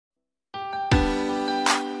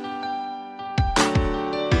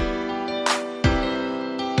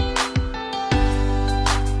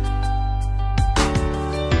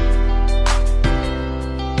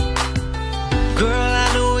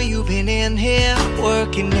here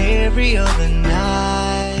working every other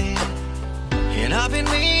night, and I've been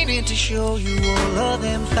meaning to show you all of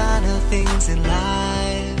them finer things in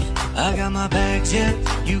life. I got my bags, yeah,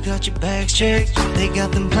 you got your bags checked. They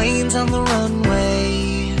got them planes on the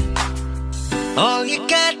runway. All you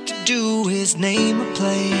got to do is name a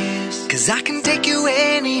place, 'cause I can take you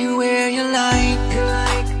anywhere you like.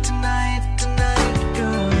 Tonight,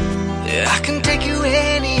 girl. Yeah, I can take you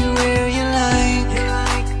anywhere you like.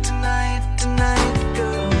 Tonight,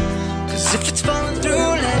 girl. 'Cause if it's falling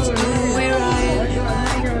through, let's do it right.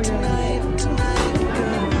 Tonight,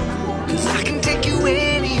 girl. 'Cause I can take you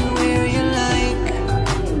anywhere you like.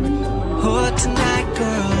 Oh, tonight,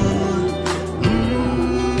 girl.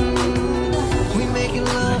 We making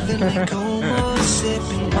love in Lake Como,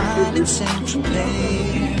 sipping wine in Saint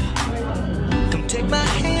Tropez. Come take my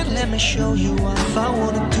hand, let me show you off. I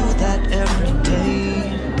wanna do that every day.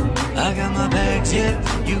 I got my bags, yeah,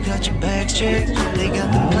 you got your bags checked. They got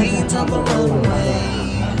the planes on the runway.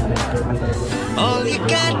 All you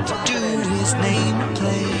got to do is name a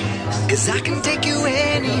place, 'cause I can take you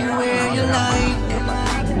anywhere you like.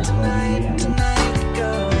 Tonight,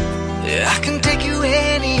 girl. Yeah, I can take you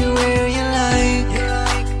anywhere you like.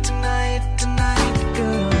 Tonight,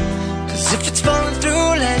 girl. 'Cause if it's falling through,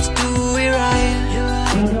 let's do it right.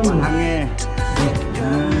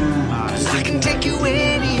 I can take you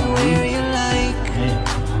anywhere you like.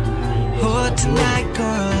 Oh, tonight,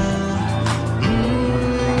 girl.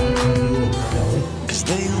 'Cause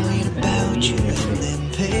they all read about you in them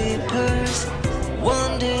papers.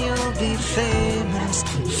 One day you'll be famous,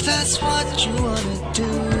 if that's what you wanna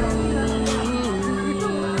do.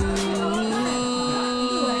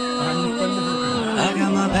 I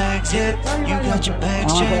got my bags, yeah, you got your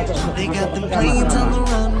bags checked. They got them planes on the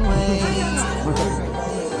runway.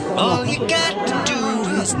 All you got to do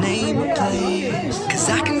is name a place, 'cause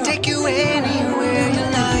I can take you anywhere you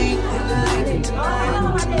like.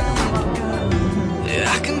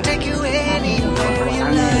 Yeah, I can take you anywhere you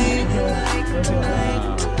like.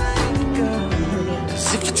 'Cause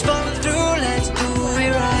if it's falling through, let's do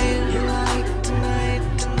it right.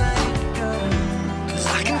 'Cause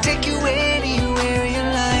I can take you anywhere you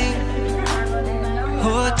like.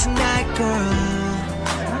 Oh, tonight, girl.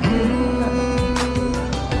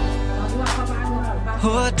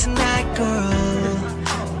 Oh, tonight, girl.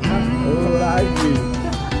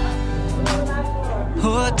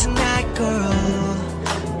 Oh, tonight, girl.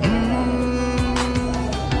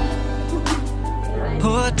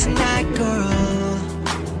 Oh, tonight, girl.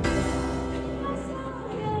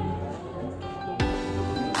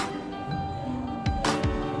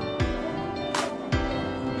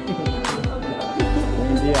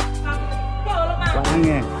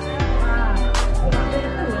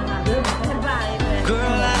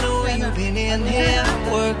 Girl, I know you've been in here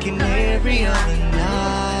working every other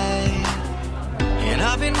night, and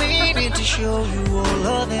I've been meaning to show you all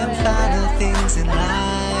of them finer things in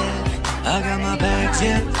life. I got my bags,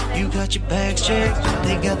 yeah, you got your bags checked.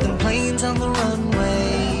 They got them planes on the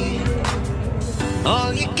runway.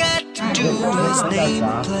 All you got to do is name a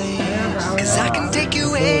place, 'cause I can take you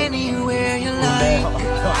anywhere you like.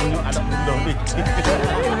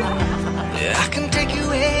 Yeah, I can take you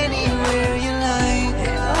anywhere you like.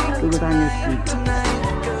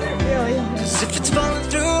 'Cause if it's falling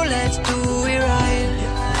through, let's do it right.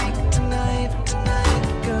 Tonight,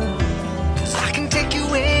 girl. 'Cause I can take you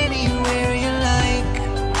anywhere you like.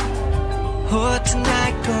 Oh,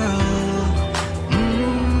 tonight, girl.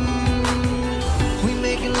 We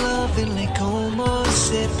making love in Lake Como,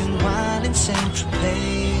 sipping wine in Saint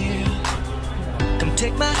Tropez. Come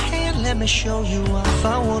take my hand, let me show you off.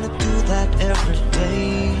 I wanna do that every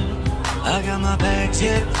day. I got my bags,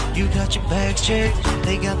 yeah, you got your bags checked.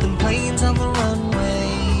 They got them planes on the runway.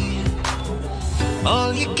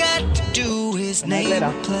 All you got to do is name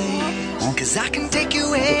a place, 'cause I can take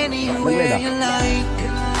you anywhere you like.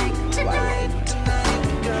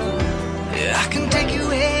 Yeah, I can take you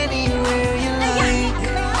anywhere you like.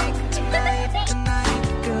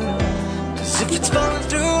 'Cause if it's falling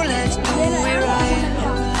through, let's do it right.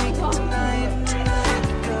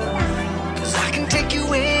 'Cause I can take you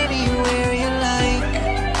anywhere you like.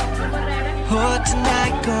 Oh,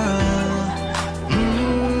 tonight, girl.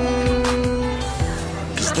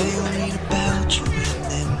 'Cause they all read about you in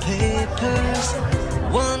them papers.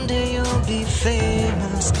 One day you'll be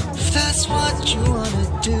famous, if that's what you wanna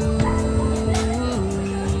do.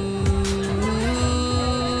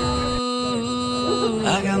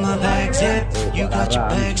 I got my bags, yeah, you got your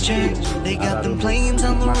bags checked. They got them planes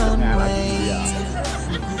on the runway.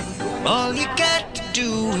 All you got to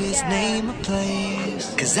do is name a place,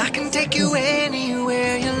 'cause I can take you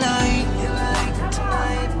anywhere you like.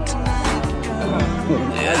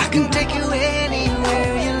 can take you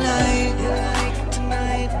anywhere you like.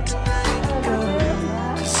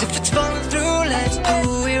 Cause if it's falling through, let's do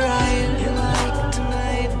it right.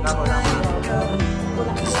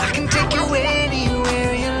 Cause I can take you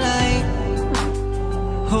anywhere you like.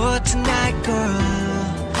 Oh, tonight, girl.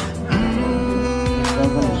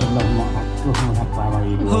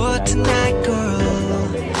 Oh, tonight, girl.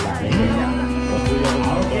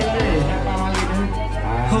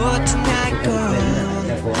 Oh, tonight, girl.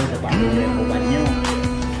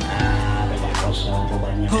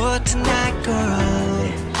 Oh, tonight, girl.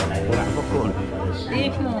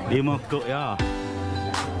 Lima kok ya.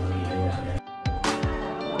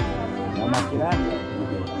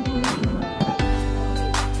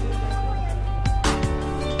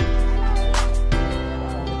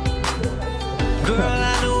 Girl,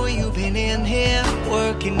 I know you've been in here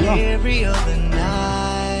working every other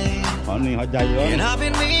night. And I've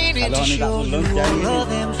been meaning to show you all of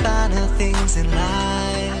them finer things in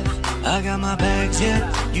life. I got my bags,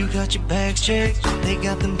 yeah, you got your bags checked. They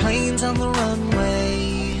got them planes on the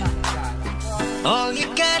runway. All you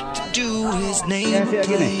got to do is name a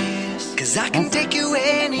place. Cause I can take you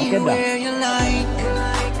anywhere you like.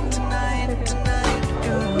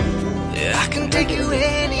 Yeah, I can take you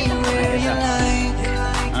anywhere you like.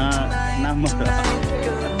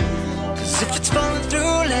 Cause if it's falling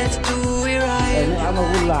through, let's do it right.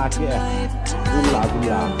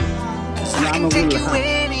 Cause I can take you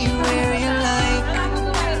anywhere you like.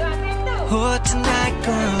 Oh, tonight,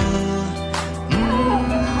 girl.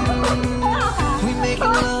 We making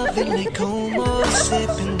love in Lake Como,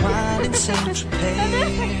 sipping wine in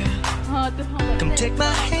Saint-Tropez. Come take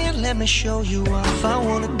my hand, let me show you off. I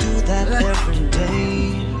wanna do that every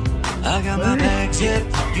day. I got my bags, yeah,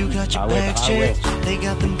 you got your bags checked. They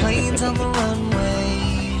got them planes on the runway.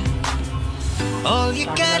 All you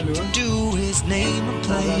got to do is name a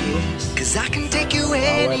place. Cause I can take you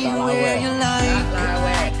anywhere you like.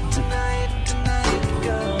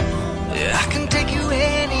 Yeah, I can take you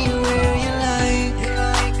anywhere you like.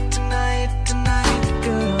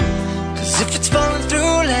 Cause if it's falling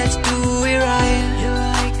through, let's do it right.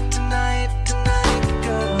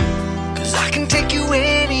 Cause I can take you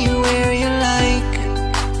anywhere you like.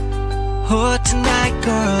 Oh, tonight,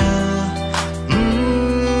 girl.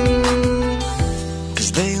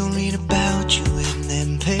 Cause they all read about you in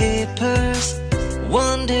them papers.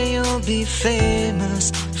 One day you'll be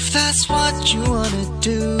famous, if that's what you wanna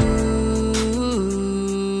do.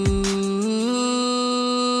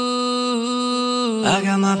 I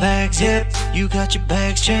got my bags, yep, you got your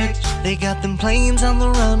bags checked. They got them planes on the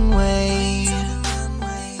runway.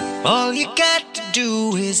 All you got to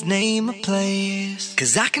do is name a place.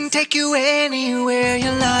 Cause I can take you anywhere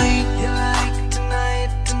you like.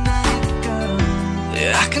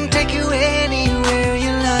 Yeah, I can take you anywhere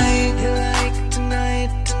you like.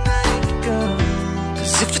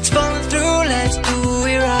 Cause if it's falling through, let's do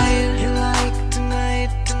it right.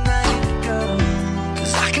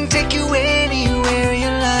 Cause I can take you anywhere you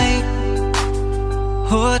like.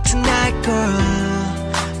 Oh, tonight, girl.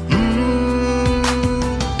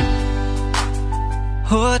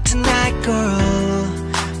 Oh, tonight, girl.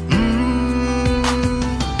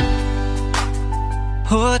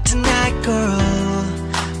 Oh, tonight, girl.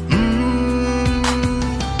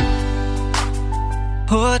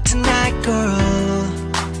 Oh, tonight, girl.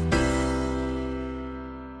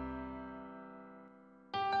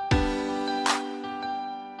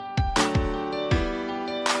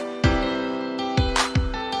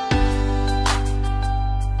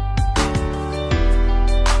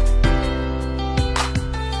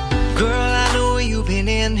 Girl, I know you've been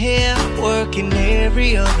in here working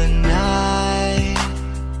every other night.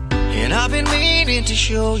 And I've been meaning to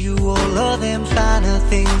show you all of them finer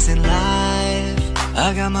things in life.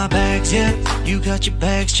 I got my bags, yeah, you got your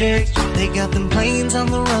bags checked. They got them planes on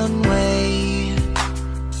the runway.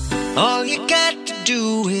 All you got to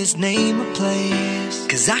do is name a place.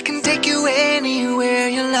 Cause I can take you anywhere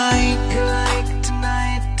you like.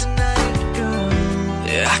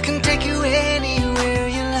 Yeah, I can take you anywhere